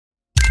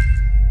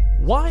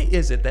Why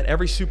is it that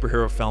every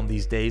superhero film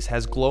these days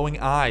has glowing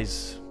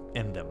eyes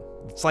in them?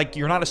 It's like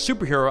you're not a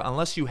superhero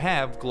unless you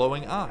have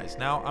glowing eyes.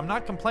 Now, I'm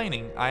not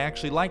complaining. I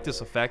actually like this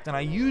effect, and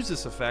I use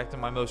this effect in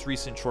my most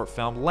recent short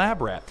film,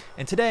 Lab Rat.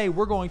 And today,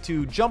 we're going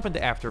to jump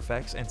into After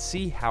Effects and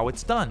see how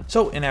it's done.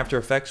 So in After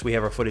Effects, we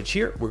have our footage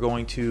here. We're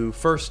going to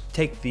first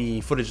take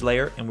the footage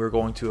layer, and we're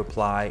going to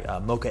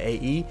apply Mocha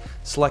AE,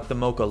 select the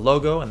Mocha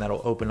logo, and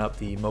that'll open up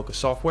the Mocha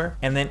software.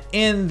 And then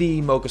in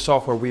the Mocha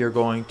software, we are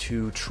going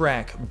to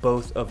track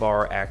both of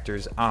our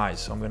actors' eyes.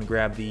 So I'm going to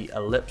grab the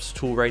ellipse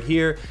tool right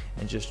here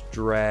and just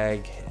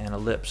drag an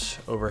ellipse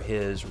over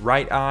his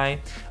right eye.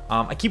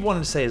 I keep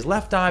wanting to say his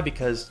left eye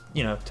because,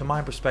 you know, to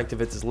my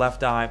perspective, it's his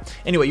left eye.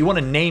 Anyway, you want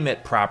to name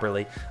it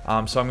properly.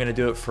 So I'm going to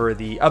do it for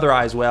the other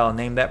eye as well and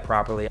name that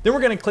properly. Then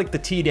we're going to click the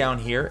T down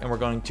here and we're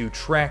going to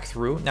track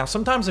through. Now,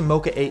 sometimes in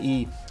Mocha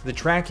AE, the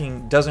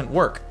tracking doesn't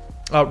work,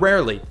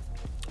 rarely.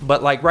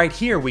 But like right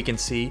here, we can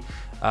see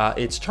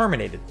it's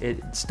terminated.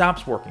 It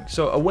stops working.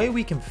 So a way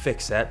we can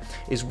fix that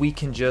is we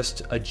can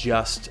just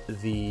adjust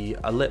the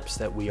ellipse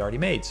that we already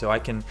made. So I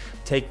can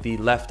take the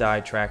left eye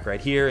track right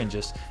here and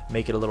just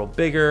make it a little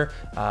bigger,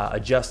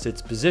 adjust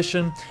its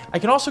position. I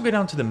can also go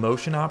down to the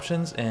motion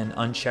options and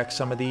uncheck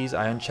some of these.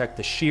 I uncheck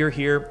the shear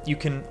here. You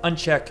can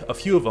uncheck a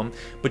few of them,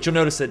 but you'll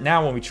notice that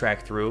now when we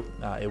track through,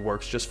 it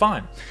works just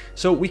fine.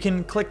 So we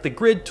can click the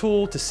grid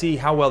tool to see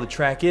how well the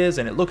track is,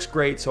 and it looks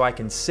great, so I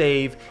can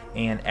save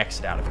and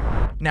exit out of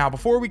here. Now,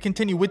 before we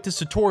continue with this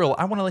tutorial,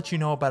 I want to let you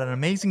know about an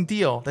amazing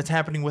deal that's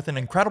happening with an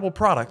incredible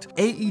product,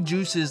 AE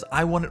Juice's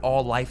I Want It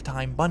All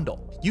Lifetime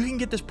Bundle. You can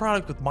get this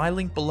product with my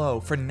link below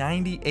for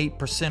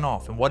 98%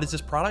 off. And what is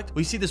this product?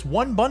 We see this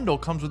one bundle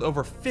comes with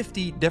over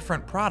 50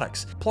 different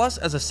products. Plus,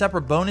 as a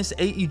separate bonus,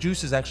 AE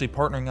Juice is actually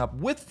partnering up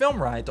with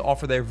FilmRide to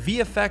offer their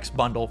VFX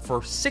bundle for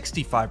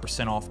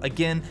 65% off.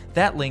 Again,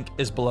 that link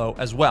is below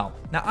as well.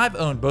 Now, I've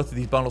owned both of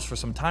these bundles for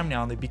some time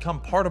now, and they've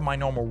become part of my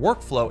normal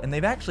workflow, and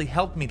they've actually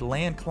helped me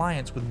land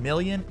clients with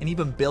million and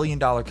even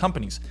billion-dollar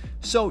companies.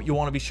 So you'll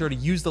want to be sure to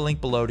use the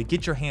link below to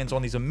get your hands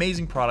on these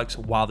amazing products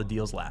while the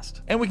deals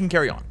last. And we can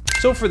carry on.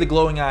 So for the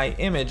glowing eye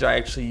image, I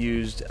actually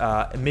used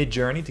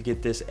Midjourney to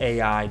get this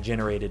AI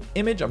generated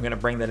image. I'm going to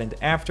bring that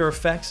into After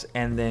Effects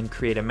and then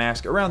create a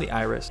mask around the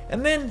iris.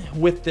 And then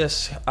with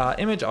this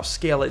image, I'll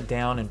scale it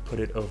down and put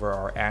it over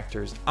our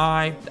actor's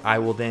eye. I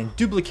will then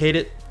duplicate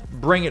it,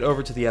 bring it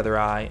over to the other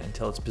eye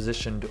until it's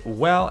positioned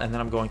well, and then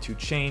I'm going to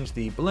change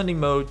the blending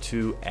mode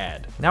to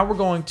add. Now we're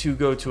going to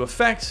go to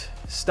Effect,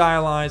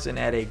 Stylize, and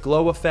add a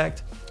glow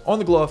effect. On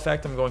the glow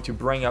effect, I'm going to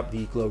bring up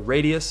the glow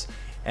radius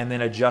and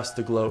then adjust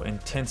the glow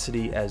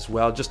intensity as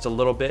well, just a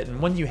little bit.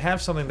 And when you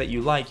have something that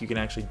you like, you can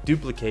actually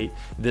duplicate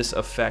this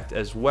effect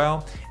as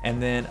well. And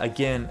then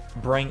again,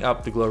 bring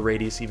up the glow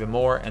radius even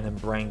more and then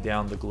bring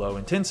down the glow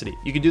intensity.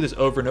 You can do this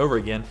over and over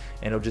again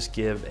and it'll just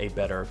give a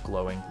better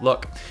glowing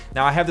look.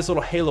 Now I have this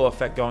little halo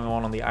effect going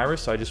on the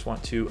iris, so I just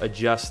want to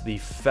adjust the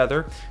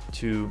feather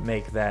to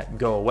make that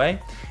go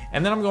away.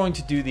 And then I'm going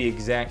to do the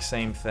exact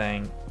same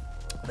thing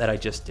that I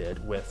just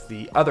did with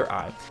the other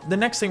eye. The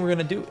next thing we're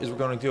going to do is we're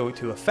going to go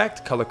to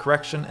Effect, Color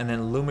Correction, and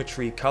then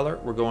Lumetri Color.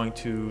 We're going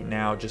to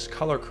now just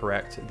color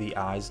correct the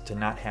eyes to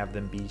not have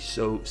them be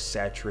so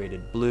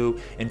saturated blue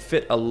and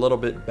fit a little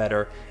bit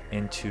better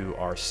into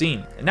our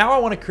scene. And now I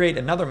want to create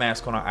another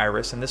mask on our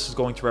iris, and this is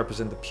going to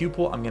represent the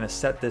pupil. I'm going to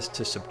set this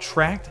to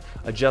subtract,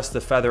 adjust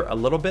the feather a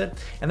little bit,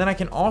 and then I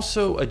can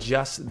also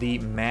adjust the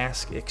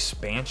mask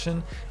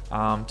expansion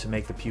to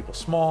make the pupil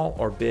small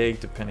or big,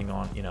 depending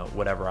on, you know,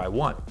 whatever I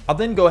want. I'll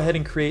then go ahead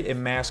and create a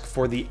mask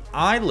for the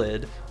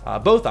eyelid,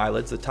 both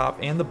eyelids, the top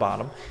and the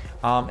bottom.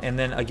 And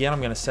then again, I'm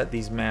going to set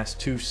these masks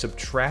to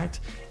subtract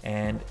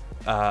and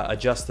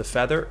adjust the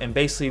feather, and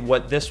basically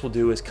what this will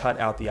do is cut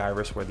out the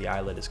iris where the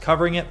eyelid is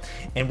covering it.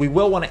 And we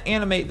will want to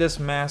animate this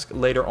mask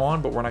later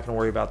on, but we're not going to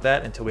worry about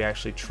that until we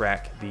actually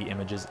track the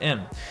images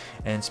in.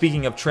 And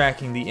speaking of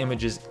tracking the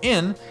images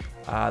in,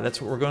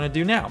 that's what we're going to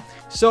do now.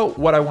 So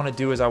what I want to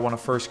do is I want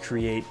to first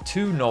create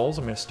two nulls.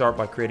 I'm going to start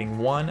by creating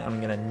one.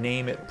 I'm going to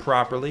name it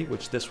properly,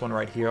 which this one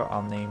right here,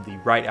 I'll name the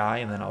right eye,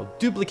 and then I'll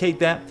duplicate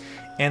that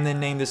and then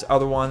name this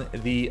other one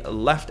the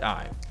left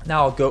eye.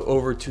 Now I'll go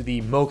over to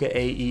the Mocha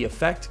AE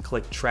effect,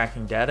 click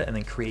Tracking Data, and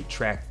then Create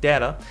Track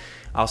Data.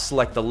 I'll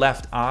select the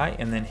left eye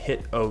and then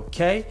hit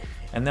OK.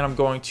 And then I'm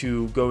going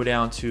to go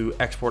down to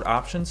Export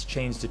Options,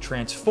 change to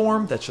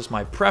Transform. That's just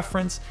my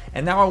preference.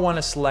 And now I want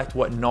to select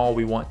what null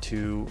we want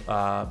to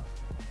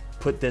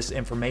put this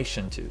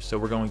information to. So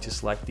we're going to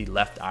select the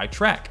left eye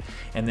track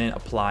and then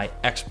apply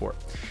Export.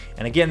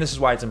 And again, this is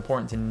why it's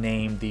important to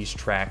name these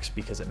tracks,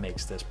 because it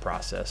makes this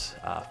process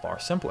far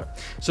simpler.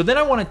 So then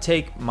I want to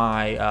take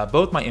my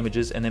both my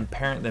images and then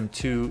parent them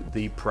to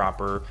the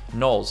proper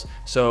nulls.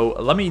 So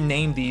let me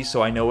name these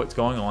so I know what's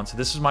going on. So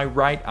this is my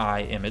right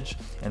eye image,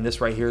 and this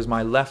right here is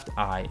my left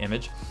eye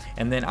image.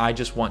 And then I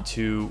just want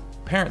to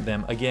parent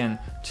them again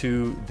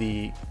to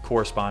the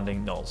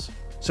corresponding nulls.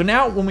 So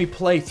now when we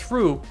play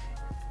through,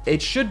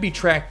 it should be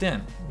tracked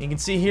in. You can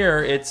see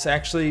here, it's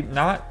actually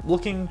not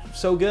looking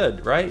so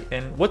good, right?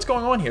 And what's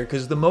going on here?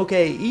 Because the Mocha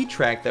AE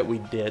track that we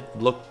did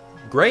looked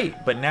great,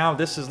 but now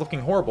this is looking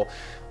horrible.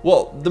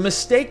 Well, the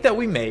mistake that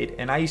we made,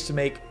 and I used to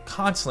make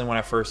constantly when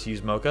I first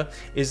used Mocha,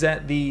 is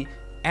that the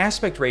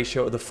aspect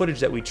ratio of the footage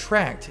that we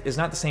tracked is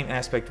not the same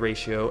aspect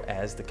ratio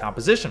as the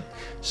composition.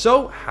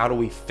 So how do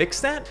we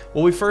fix that?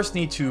 Well, we first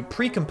need to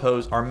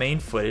pre-compose our main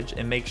footage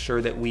and make sure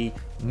that we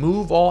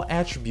move all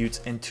attributes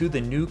into the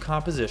new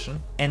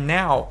composition, and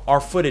now our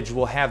footage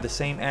will have the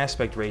same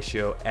aspect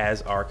ratio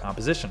as our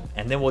composition.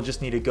 And then we'll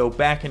just need to go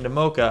back into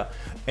Mocha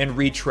and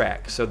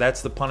retrack. So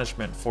that's the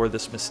punishment for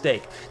this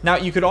mistake. Now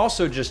you could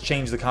also just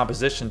change the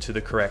composition to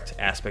the correct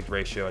aspect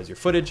ratio as your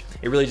footage.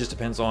 It really just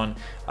depends on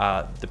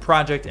the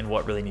project and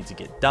what really needs to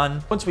get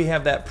done. Once we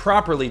have that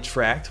properly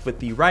tracked with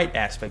the right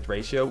aspect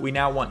ratio, we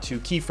now want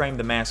to keyframe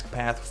the mask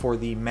path for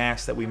the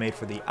mask that we made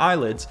for the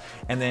eyelids,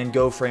 and then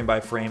go frame by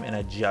frame and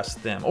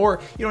adjust them. Or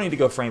you don't need to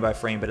go frame by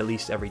frame, but at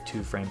least every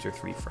 2 frames or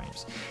 3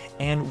 frames.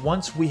 And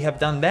once we have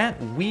done that,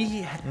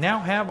 we now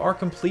have our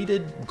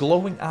completed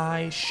glowing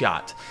eye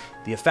shot.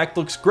 The effect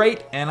looks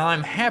great, and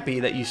I'm happy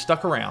that you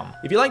stuck around.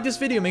 If you like this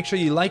video, make sure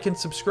you like and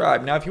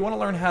subscribe. Now, if you want to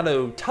learn how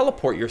to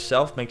teleport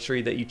yourself, make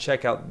sure that you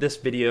check out this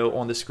video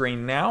on the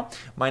screen now.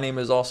 My name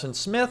is Austin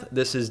Smith,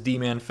 this is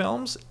D-Man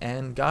Films,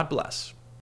 and God bless.